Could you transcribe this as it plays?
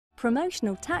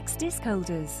promotional tax disc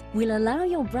holders will allow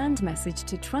your brand message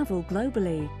to travel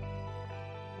globally.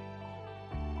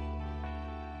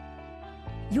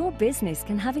 Your business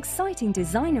can have exciting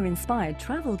designer-inspired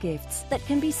travel gifts that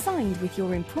can be signed with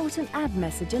your important ad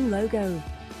message and logo.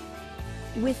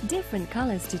 With different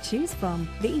colors to choose from,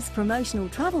 these promotional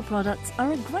travel products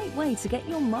are a great way to get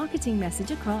your marketing message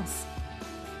across.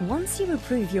 Once you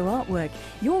approve your artwork,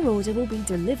 your order will be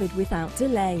delivered without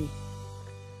delay.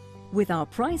 With our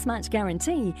price match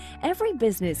guarantee, every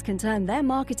business can turn their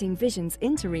marketing visions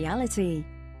into reality.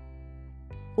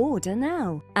 Order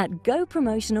now at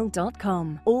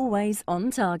GoPromotional.com. Always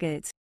on target.